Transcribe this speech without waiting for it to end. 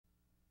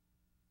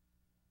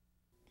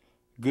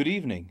Good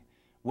evening.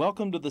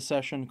 Welcome to the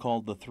session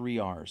called the 3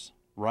 R's: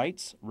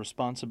 Rights,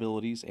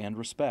 Responsibilities, and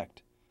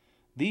Respect.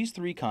 These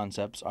 3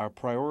 concepts are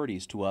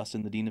priorities to us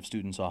in the Dean of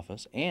Students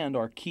office and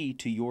are key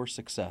to your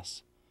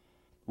success.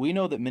 We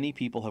know that many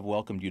people have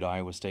welcomed you to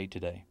Iowa State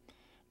today,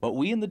 but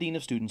we in the Dean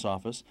of Students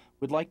office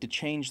would like to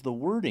change the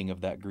wording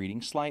of that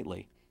greeting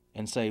slightly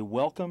and say,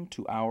 "Welcome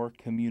to our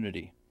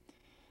community."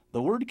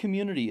 The word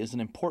community is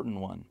an important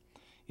one.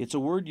 It's a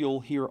word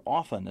you'll hear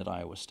often at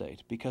Iowa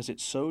State because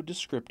it's so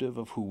descriptive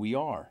of who we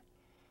are.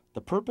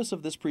 The purpose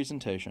of this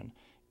presentation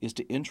is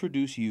to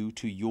introduce you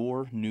to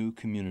your new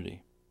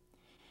community.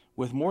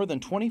 With more than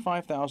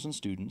 25,000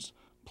 students,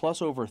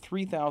 plus over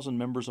 3,000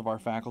 members of our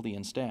faculty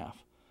and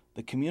staff,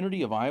 the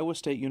community of Iowa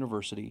State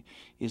University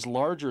is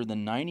larger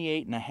than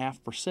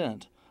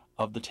 98.5%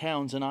 of the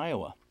towns in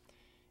Iowa.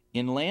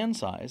 In land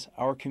size,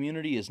 our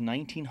community is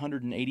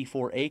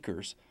 1,984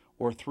 acres,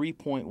 or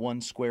 3.1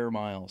 square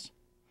miles,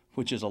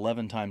 which is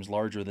 11 times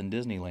larger than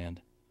Disneyland.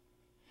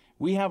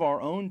 We have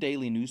our own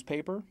daily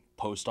newspaper,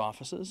 post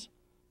offices,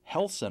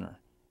 health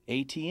center,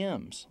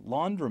 ATMs,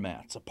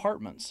 laundromats,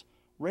 apartments,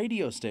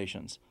 radio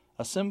stations,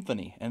 a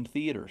symphony, and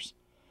theaters.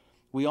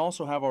 We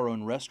also have our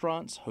own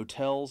restaurants,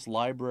 hotels,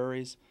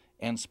 libraries,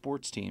 and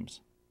sports teams.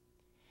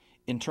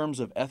 In terms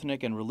of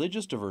ethnic and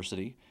religious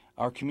diversity,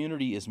 our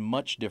community is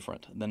much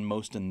different than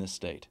most in this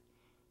state.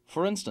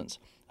 For instance,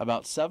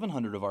 about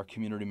 700 of our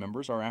community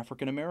members are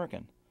African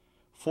American,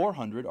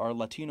 400 are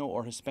Latino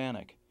or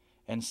Hispanic,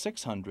 and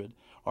 600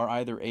 are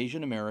either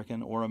Asian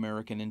American or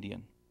American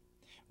Indian.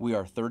 We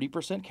are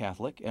 30%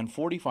 Catholic and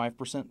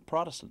 45%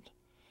 Protestant,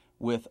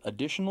 with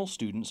additional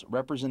students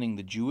representing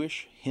the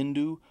Jewish,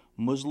 Hindu,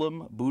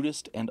 Muslim,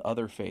 Buddhist, and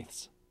other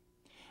faiths.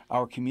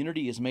 Our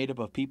community is made up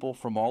of people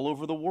from all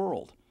over the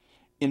world.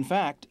 In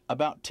fact,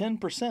 about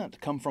 10%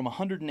 come from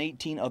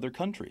 118 other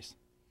countries.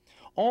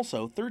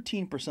 Also,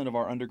 13% of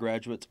our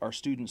undergraduates are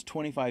students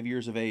 25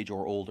 years of age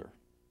or older.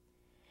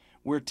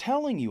 We're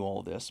telling you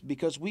all this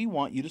because we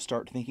want you to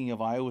start thinking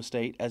of Iowa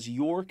State as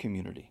your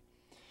community.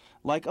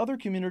 Like other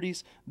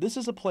communities, this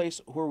is a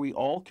place where we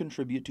all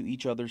contribute to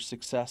each other's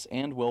success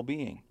and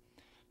well-being.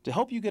 To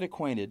help you get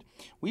acquainted,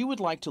 we would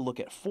like to look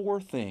at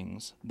 4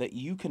 things that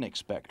you can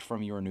expect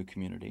from your new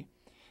community.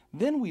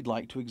 Then we'd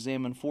like to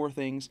examine 4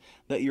 things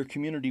that your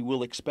community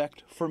will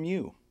expect from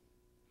you.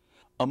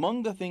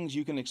 Among the things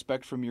you can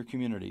expect from your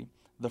community,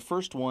 the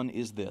first one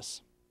is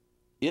this: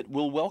 it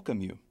will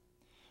welcome you.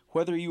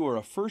 Whether you are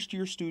a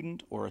first-year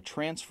student or a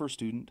transfer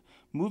student,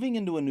 moving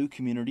into a new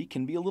community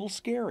can be a little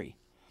scary.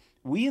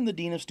 We in the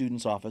Dean of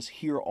Students office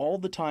hear all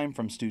the time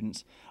from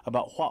students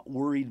about what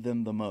worried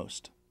them the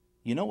most.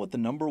 You know what the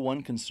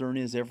 #1 concern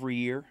is every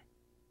year?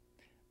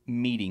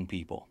 Meeting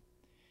people.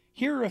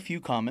 Here are a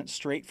few comments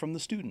straight from the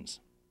students.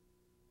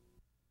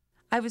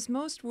 I was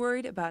most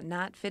worried about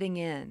not fitting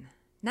in,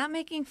 not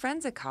making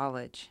friends at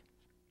college.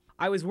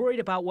 I was worried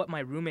about what my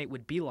roommate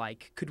would be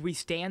like. Could we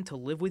stand to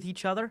live with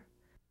each other?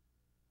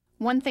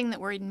 One thing that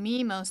worried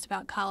me most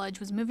about college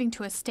was moving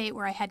to a state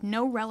where I had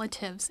no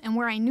relatives and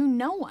where I knew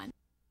no one.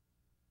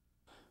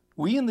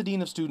 We in the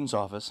Dean of Students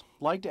office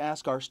like to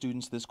ask our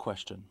students this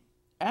question.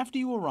 After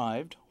you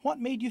arrived, what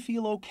made you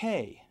feel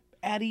okay,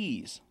 at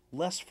ease,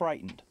 less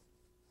frightened?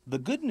 The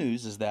good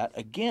news is that,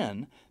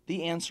 again,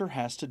 the answer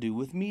has to do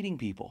with meeting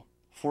people.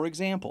 For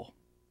example,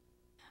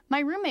 My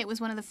roommate was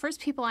one of the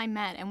first people I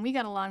met, and we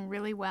got along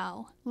really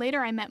well.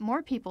 Later, I met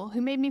more people who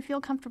made me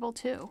feel comfortable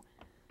too.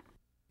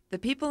 The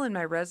people in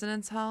my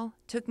residence hall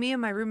took me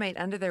and my roommate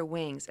under their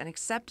wings and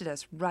accepted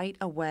us right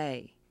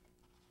away.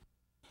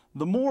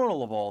 the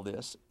moral of all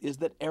this is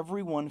that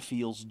everyone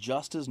feels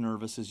just as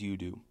nervous as you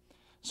do.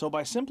 So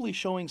by simply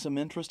showing some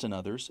interest in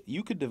others,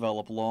 you could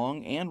develop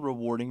long and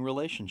rewarding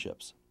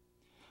relationships.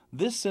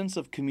 This sense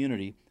of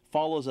community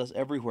follows us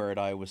everywhere at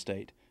Iowa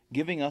State,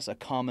 giving us a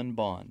common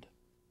bond.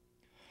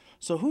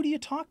 So who do you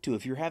talk to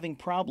if you're having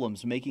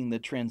problems making the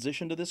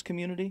transition to this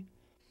community?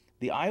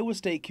 The Iowa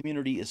State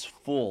community is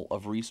full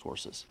of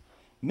resources,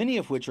 many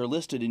of which are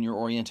listed in your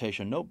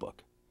orientation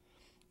notebook.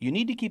 You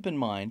need to keep in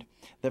mind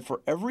that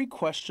for every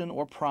question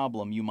or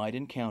problem you might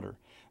encounter,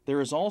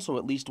 there is also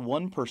at least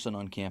one person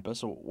on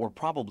campus, or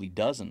probably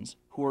dozens,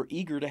 who are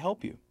eager to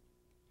help you.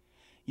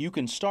 You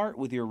can start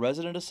with your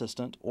resident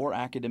assistant or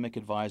academic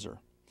advisor,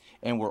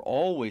 and we're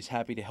always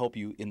happy to help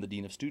you in the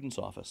Dean of Students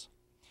office,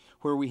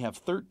 where we have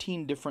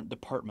 13 different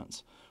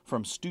departments,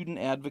 from student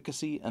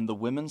advocacy and the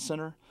Women's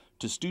Center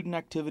to student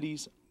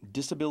activities,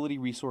 disability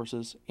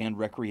resources, and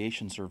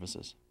recreation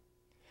services.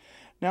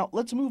 Now,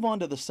 let's move on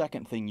to the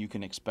second thing you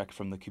can expect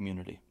from the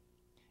community.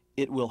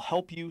 It will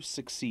help you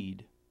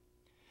succeed.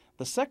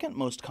 The second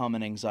most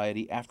common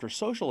anxiety after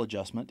social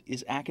adjustment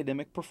is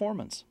academic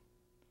performance.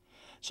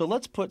 So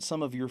let's put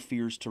some of your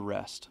fears to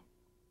rest.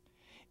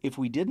 If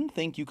we didn't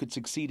think you could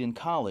succeed in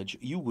college,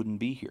 you wouldn't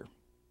be here.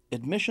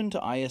 Admission to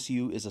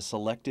ISU is a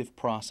selective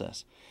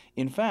process.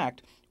 In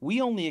fact,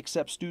 we only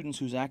accept students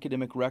whose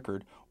academic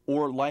record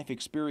or life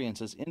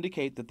experiences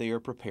indicate that they are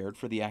prepared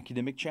for the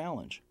academic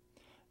challenge.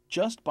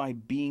 Just by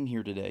being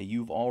here today,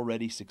 you've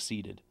already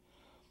succeeded.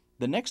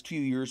 The next few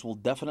years will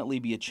definitely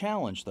be a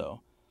challenge, though.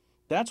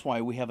 That's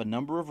why we have a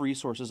number of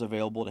resources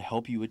available to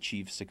help you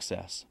achieve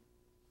success.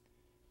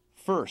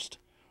 First,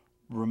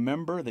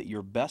 remember that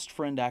your best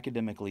friend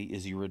academically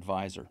is your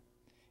advisor.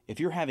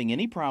 If you're having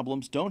any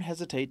problems, don't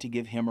hesitate to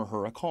give him or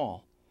her a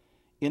call.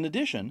 In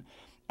addition,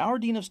 our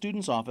Dean of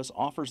Students office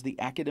offers the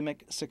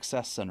Academic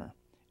Success Center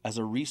as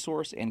a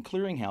resource and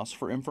clearinghouse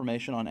for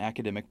information on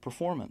academic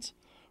performance.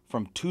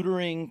 From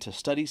tutoring to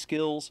study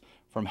skills,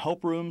 from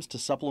help rooms to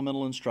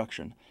supplemental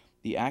instruction,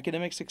 the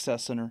Academic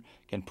Success Center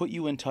can put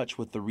you in touch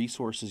with the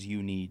resources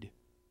you need.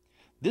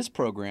 This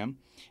program,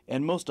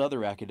 and most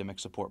other academic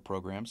support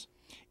programs,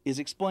 is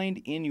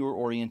explained in your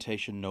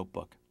orientation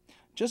notebook.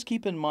 Just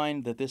keep in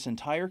mind that this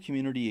entire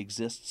community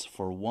exists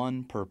for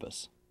one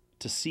purpose: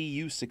 to see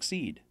you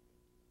succeed.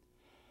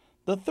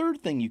 The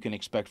third thing you can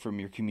expect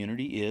from your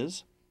community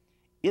is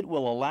it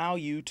will allow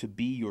you to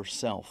be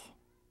yourself.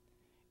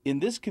 In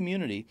this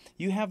community,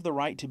 you have the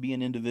right to be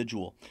an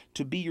individual,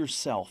 to be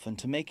yourself, and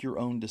to make your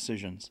own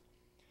decisions.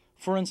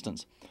 For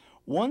instance,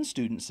 one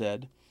student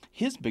said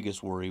his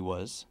biggest worry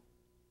was,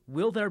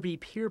 will there be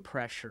peer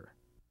pressure?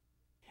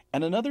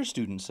 And another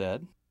student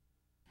said,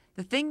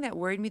 The thing that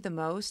worried me the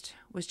most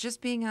was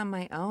just being on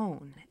my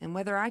own and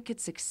whether I could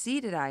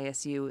succeed at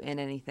ISU in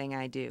anything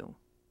I do.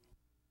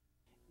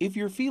 if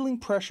you're feeling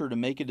pressure to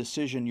make a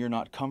decision you're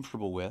not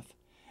comfortable with,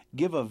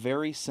 give a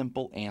very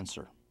simple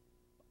answer.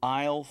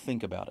 I'll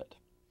think about it.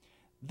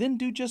 Then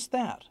do just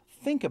that.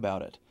 Think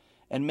about it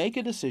and make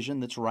a decision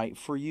that's right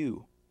for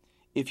you.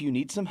 If you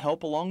need some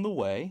help along the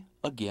way,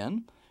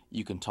 again,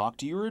 you can talk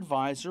to your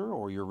advisor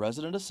or your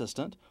resident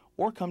assistant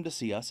or come to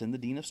see us in the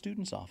Dean of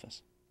Students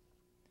office.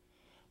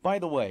 By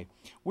the way,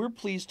 we're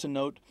pleased to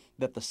note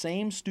that the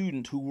same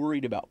student who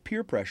worried about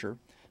peer pressure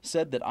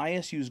said that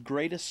ISU's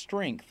greatest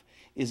strength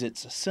is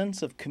its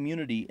sense of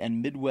community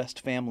and Midwest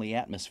family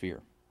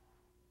atmosphere.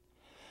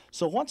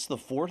 So what's the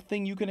fourth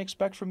thing you can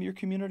expect from your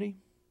community?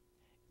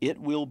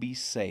 It will be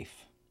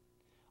safe.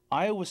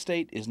 Iowa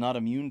State is not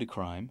immune to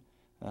crime.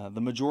 The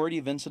majority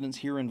of incidents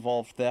here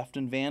involve theft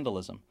and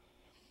vandalism.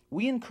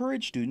 We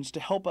encourage students to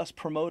help us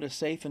promote a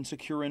safe and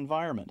secure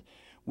environment.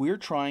 We're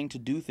trying to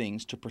do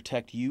things to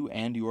protect you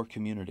and your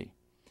community.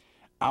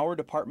 Our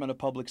Department of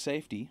Public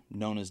Safety,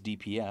 known as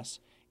DPS,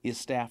 is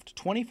staffed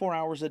 24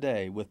 hours a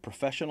day with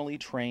professionally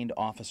trained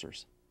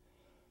officers.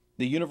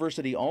 The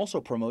university also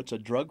promotes a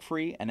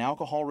drug-free and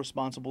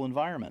alcohol-responsible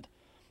environment,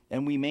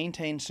 and we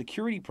maintain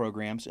security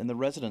programs in the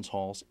residence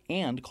halls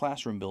and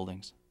classroom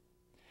buildings.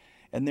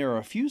 And there are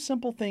a few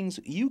simple things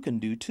you can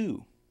do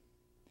too.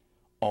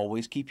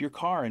 Always keep your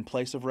car in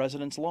place of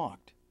residence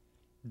locked.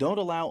 Don't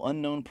allow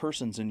unknown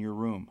persons in your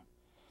room.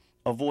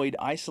 Avoid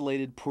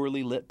isolated,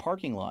 poorly lit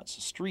parking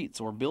lots,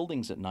 streets, or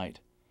buildings at night.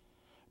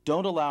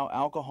 Don't allow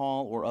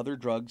alcohol or other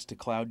drugs to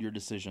cloud your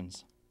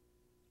decisions.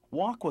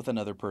 Walk with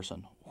another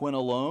person. When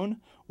alone,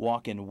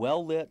 walk in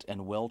well-lit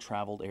and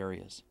well-traveled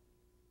areas.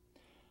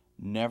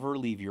 Never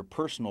leave your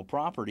personal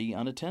property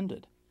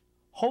unattended.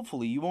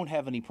 Hopefully you won't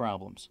have any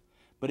problems.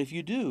 But if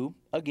you do,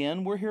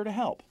 again, we're here to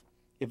help.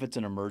 If it's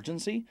an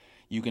emergency,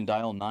 you can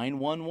dial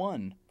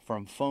 911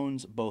 from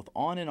phones both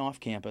on and off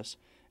campus,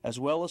 as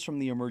well as from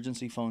the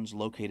emergency phones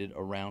located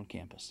around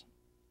campus.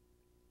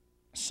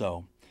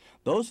 So,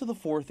 those are the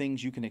 4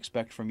 things you can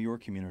expect from your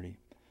community.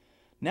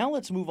 Now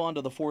let's move on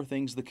to the 4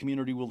 things the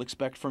community will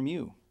expect from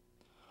you.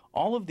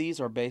 All of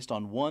these are based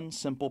on one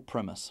simple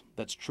premise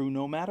that's true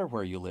no matter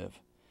where you live,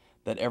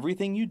 that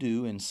everything you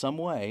do in some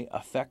way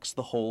affects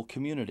the whole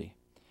community.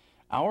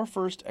 Our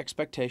first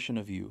expectation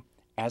of you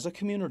as a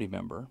community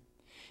member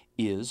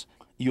is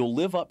you'll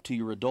live up to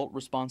your adult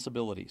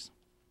responsibilities.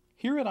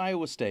 Here at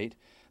Iowa State,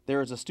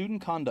 there is a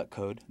student conduct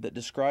code that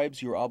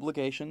describes your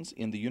obligations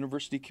in the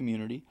university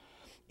community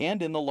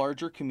and in the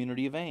larger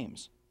community of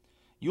Ames.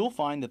 You'll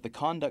find that the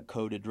conduct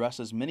code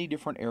addresses many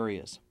different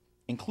areas,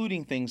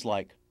 including things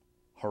like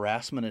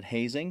harassment and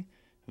hazing,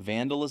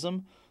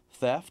 vandalism,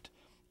 theft,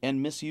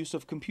 and misuse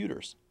of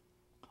computers.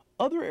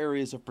 Other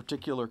areas of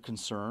particular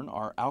concern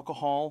are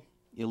alcohol,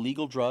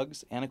 illegal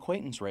drugs, and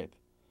acquaintance rape.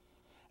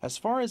 As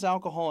far as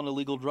alcohol and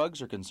illegal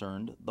drugs are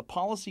concerned, the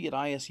policy at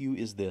ISU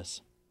is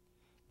this: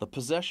 the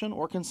possession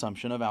or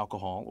consumption of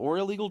alcohol or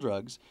illegal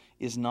drugs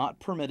is not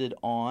permitted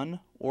on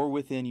or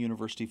within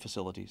university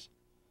facilities.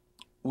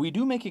 We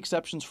do make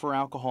exceptions for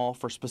alcohol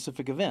for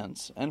specific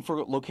events and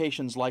for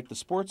locations like the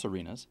sports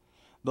arenas,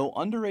 though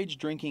underage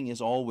drinking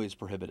is always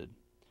prohibited.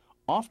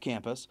 Off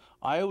campus,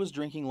 Iowa's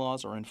drinking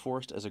laws are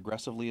enforced as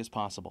aggressively as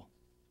possible.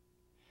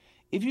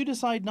 If you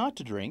decide not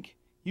to drink,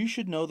 you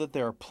should know that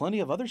there are plenty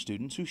of other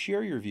students who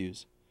share your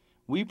views.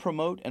 We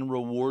promote and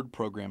reward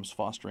programs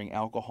fostering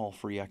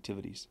alcohol-free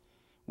activities.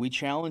 We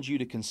challenge you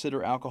to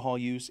consider alcohol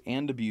use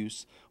and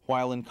abuse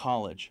while in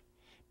college,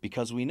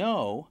 because we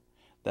know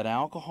that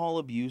alcohol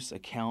abuse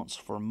accounts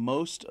for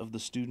most of the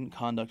student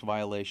conduct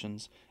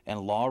violations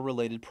and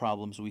law-related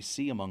problems we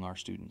see among our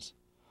students.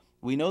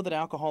 We know that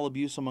alcohol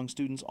abuse among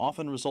students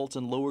often results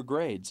in lower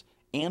grades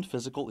and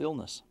physical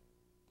illness.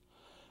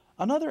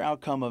 Another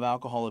outcome of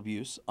alcohol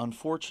abuse,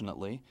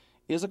 unfortunately,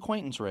 is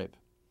acquaintance rape.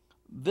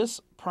 This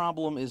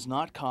problem is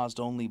not caused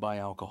only by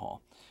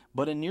alcohol,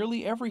 but in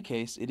nearly every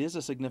case it is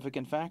a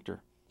significant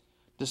factor.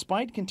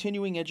 Despite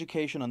continuing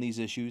education on these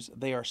issues,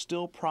 they are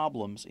still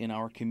problems in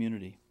our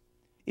community.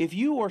 If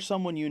you or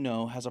someone you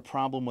know has a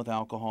problem with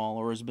alcohol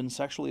or has been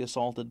sexually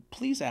assaulted,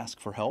 please ask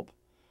for help.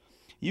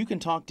 You can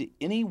talk to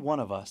any one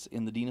of us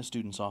in the Dean of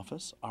Students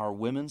office, our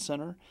Women's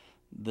Center,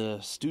 the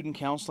Student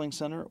Counseling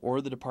Center,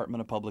 or the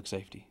Department of Public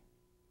Safety.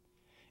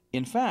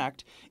 In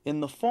fact,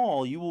 in the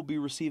fall, you will be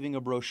receiving a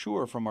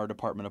brochure from our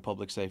Department of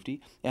Public Safety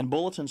and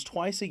bulletins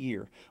twice a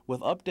year with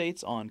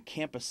updates on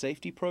campus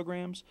safety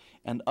programs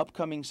and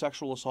upcoming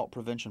sexual assault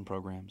prevention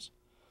programs.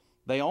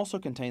 They also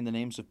contain the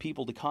names of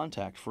people to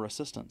contact for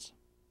assistance.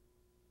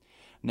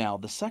 Now,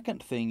 the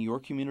second thing your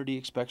community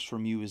expects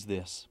from you is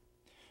this: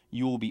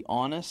 you will be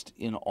honest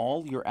in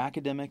all your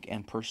academic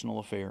and personal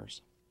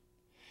affairs.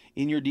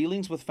 In your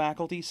dealings with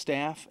faculty,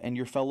 staff, and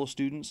your fellow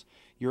students,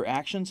 your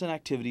actions and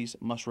activities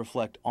must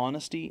reflect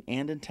honesty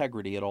and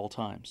integrity at all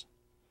times.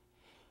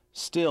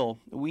 Still,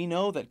 we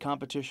know that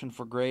competition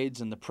for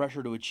grades and the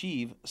pressure to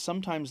achieve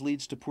sometimes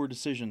leads to poor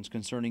decisions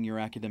concerning your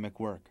academic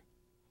work.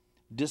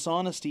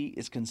 Dishonesty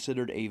is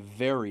considered a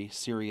very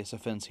serious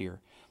offense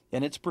here,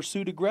 and it's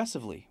pursued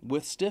aggressively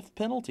with stiff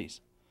penalties.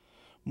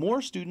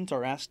 More students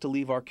are asked to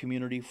leave our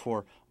community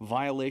for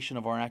violation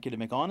of our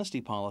academic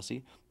honesty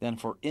policy than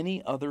for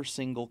any other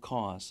single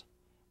cause.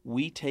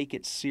 We take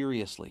it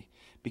seriously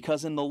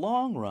because in the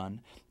long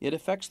run, it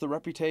affects the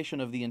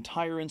reputation of the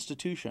entire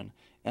institution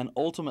and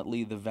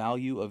ultimately the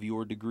value of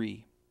your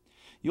degree.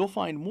 You'll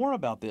find more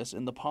about this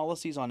in the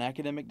policies on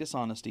academic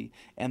dishonesty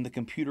and the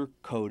Computer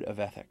Code of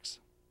Ethics.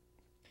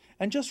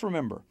 And just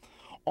remember,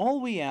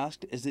 all we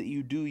ask is that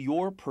you do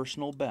your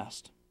personal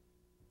best.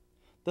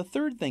 The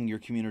third thing your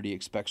community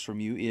expects from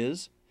you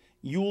is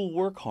you'll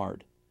work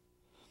hard.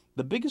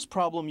 The biggest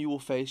problem you will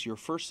face your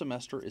first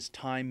semester is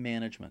time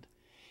management.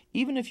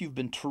 Even if you've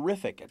been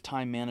terrific at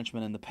time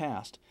management in the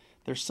past,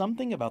 there's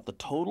something about the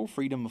total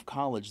freedom of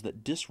college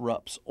that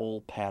disrupts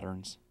old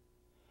patterns.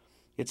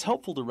 It's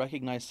helpful to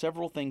recognize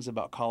several things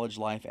about college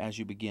life as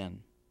you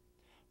begin.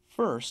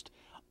 First,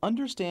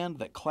 understand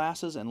that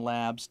classes and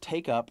labs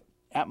take up,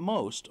 at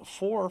most,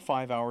 4 or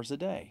 5 hours a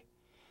day.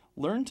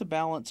 Learn to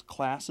balance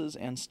classes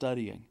and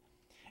studying.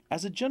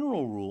 As a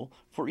general rule,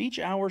 for each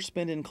hour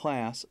spent in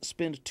class,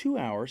 spend 2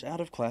 hours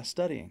out of class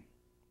studying.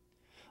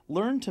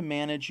 Learn to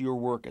manage your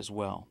work as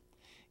well.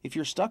 If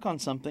you're stuck on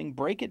something,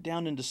 break it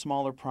down into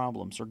smaller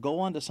problems or go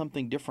on to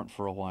something different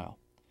for a while.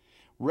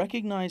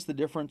 Recognize the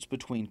difference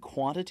between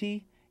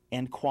quantity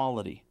and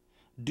quality.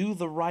 Do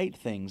the right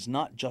things,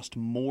 not just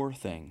more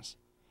things.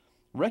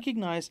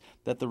 Recognize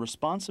that the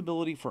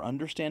responsibility for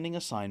understanding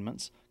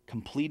assignments,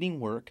 completing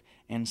work,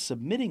 and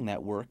submitting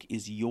that work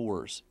is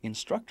yours.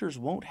 Instructors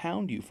won't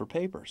hound you for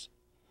papers.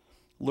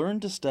 Learn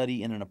to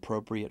study in an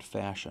appropriate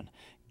fashion.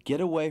 Get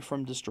away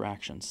from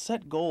distractions.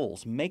 Set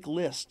goals. Make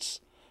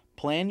lists.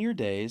 Plan your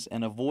days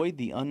and avoid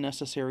the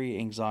unnecessary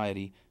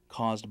anxiety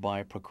caused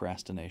by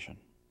procrastination.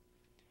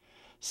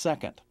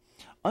 Second,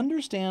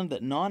 understand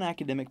that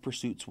non-academic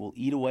pursuits will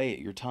eat away at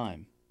your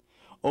time.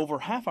 Over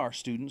half our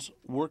students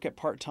work at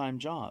part-time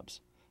jobs.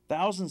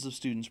 Thousands of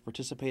students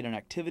participate in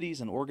activities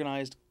and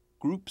organized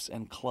groups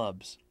and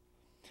clubs.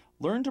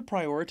 Learn to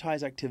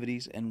prioritize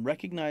activities and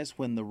recognize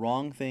when the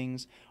wrong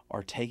things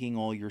are taking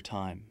all your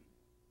time.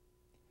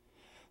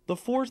 The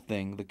fourth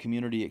thing the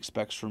community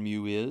expects from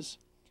you is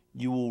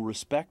you will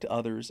respect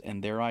others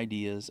and their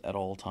ideas at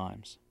all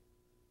times.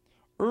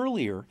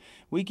 Earlier,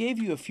 we gave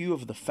you a few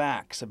of the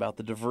facts about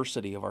the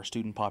diversity of our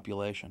student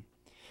population.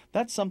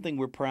 That's something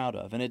we're proud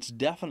of, and it's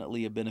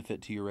definitely a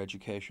benefit to your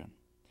education.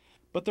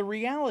 But the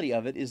reality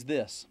of it is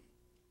this.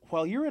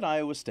 While you're at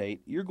Iowa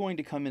State, you're going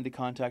to come into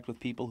contact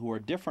with people who are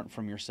different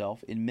from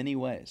yourself in many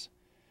ways.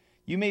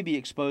 You may be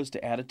exposed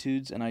to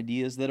attitudes and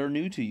ideas that are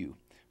new to you.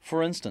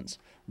 For instance,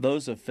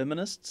 those of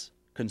feminists,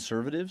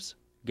 conservatives,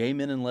 gay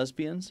men and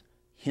lesbians,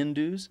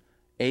 Hindus,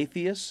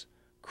 atheists,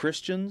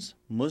 Christians,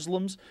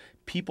 Muslims,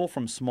 people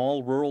from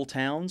small rural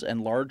towns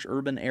and large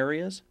urban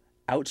areas,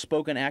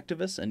 outspoken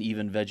activists, and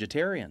even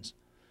vegetarians.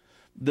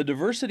 The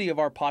diversity of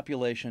our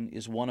population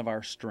is one of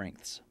our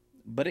strengths,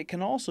 but it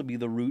can also be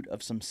the root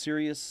of some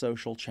serious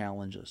social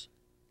challenges.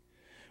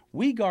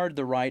 We guard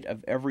the right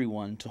of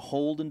everyone to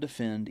hold and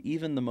defend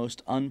even the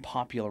most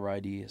unpopular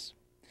ideas,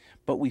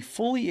 but we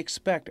fully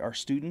expect our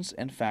students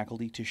and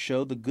faculty to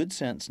show the good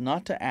sense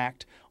not to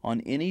act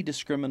on any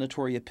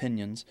discriminatory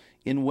opinions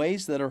in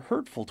ways that are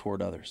hurtful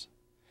toward others.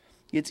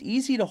 It's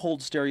easy to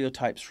hold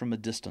stereotypes from a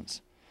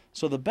distance,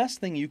 so the best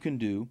thing you can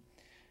do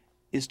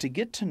is to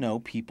get to know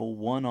people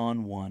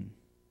one-on-one.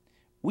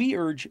 We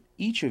urge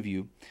each of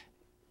you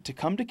to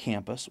come to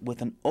campus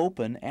with an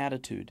open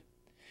attitude.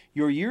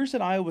 Your years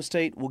at Iowa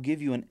State will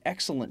give you an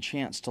excellent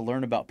chance to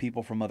learn about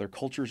people from other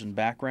cultures and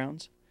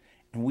backgrounds,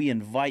 and we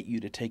invite you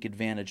to take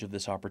advantage of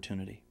this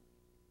opportunity.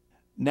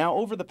 Now,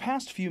 over the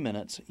past few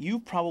minutes,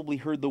 you've probably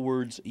heard the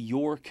words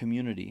 "your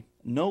community"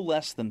 no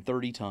less than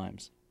 30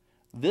 times.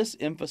 This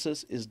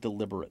emphasis is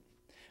deliberate,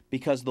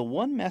 because the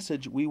one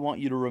message we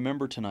want you to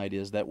remember tonight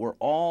is that we're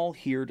all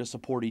here to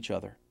support each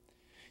other.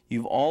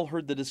 You've all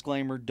heard the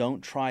disclaimer,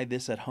 "Don't try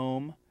this at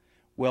home."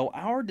 Well,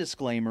 our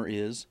disclaimer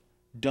is,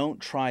 don't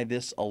try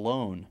this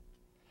alone.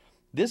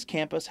 This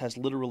campus has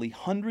literally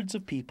hundreds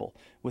of people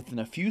within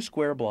a few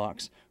square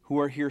blocks who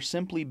are here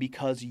simply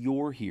because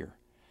you're here,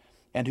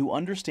 and who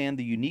understand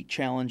the unique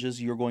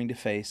challenges you're going to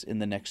face in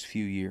the next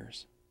few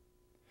years.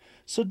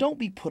 So don't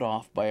be put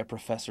off by a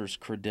professor's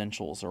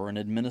credentials or an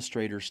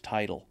administrator's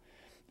title.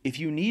 If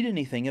you need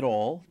anything at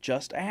all,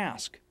 just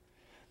ask.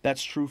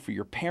 That's true for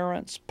your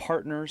parents,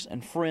 partners,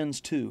 and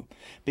friends too,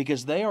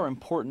 because they are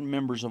important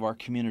members of our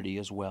community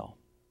as well.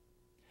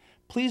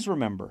 Please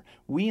remember,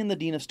 we in the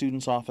Dean of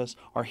Students office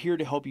are here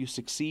to help you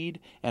succeed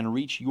and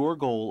reach your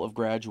goal of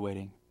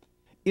graduating.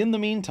 In the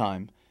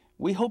meantime,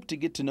 we hope to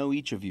get to know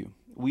each of you.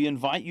 We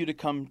invite you to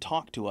come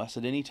talk to us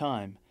at any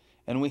time,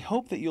 and we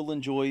hope that you'll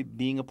enjoy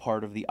being a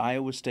part of the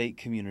Iowa State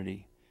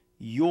community,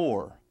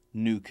 your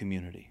new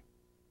community.